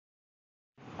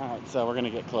Alright, so we're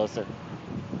gonna get closer.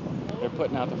 They're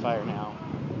putting out the fire now.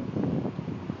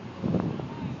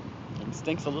 It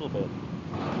stinks a little bit.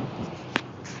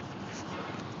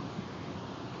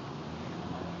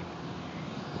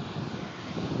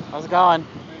 How's it going?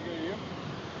 Pretty good, you?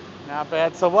 Not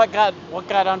bad. So what got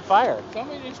on fire?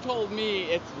 Somebody just told me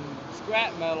it's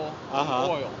scrap metal and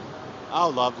oil. Oh,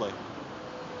 lovely.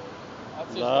 That's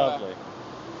just Lovely.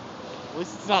 At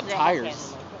least it's not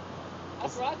tires.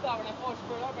 That's what I thought when I first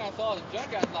put it up and I saw the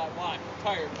junk. I thought, wow,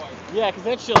 tire fire. Yeah, because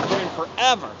that shit'll burn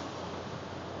forever.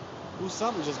 Ooh,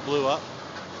 something just blew up.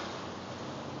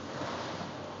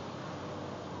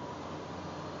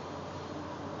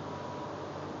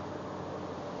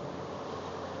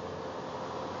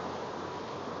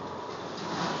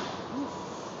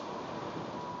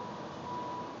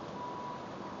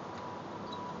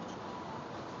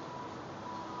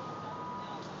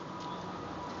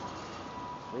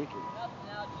 Freaky. I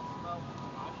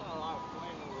saw a lot of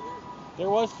flame over here. There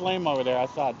was flame over there. I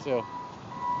saw it too.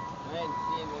 I didn't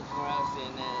see him before I was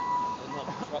seeing that. And that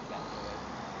truck got away.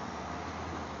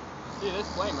 See this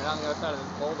flame right on the other side of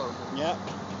this bulldozer. Yep.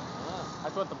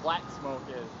 That's what the black smoke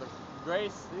is. The gray,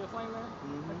 see the flame there?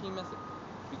 Mm-hmm. How can you miss it?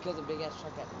 Because a big ass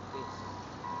truck got in the face.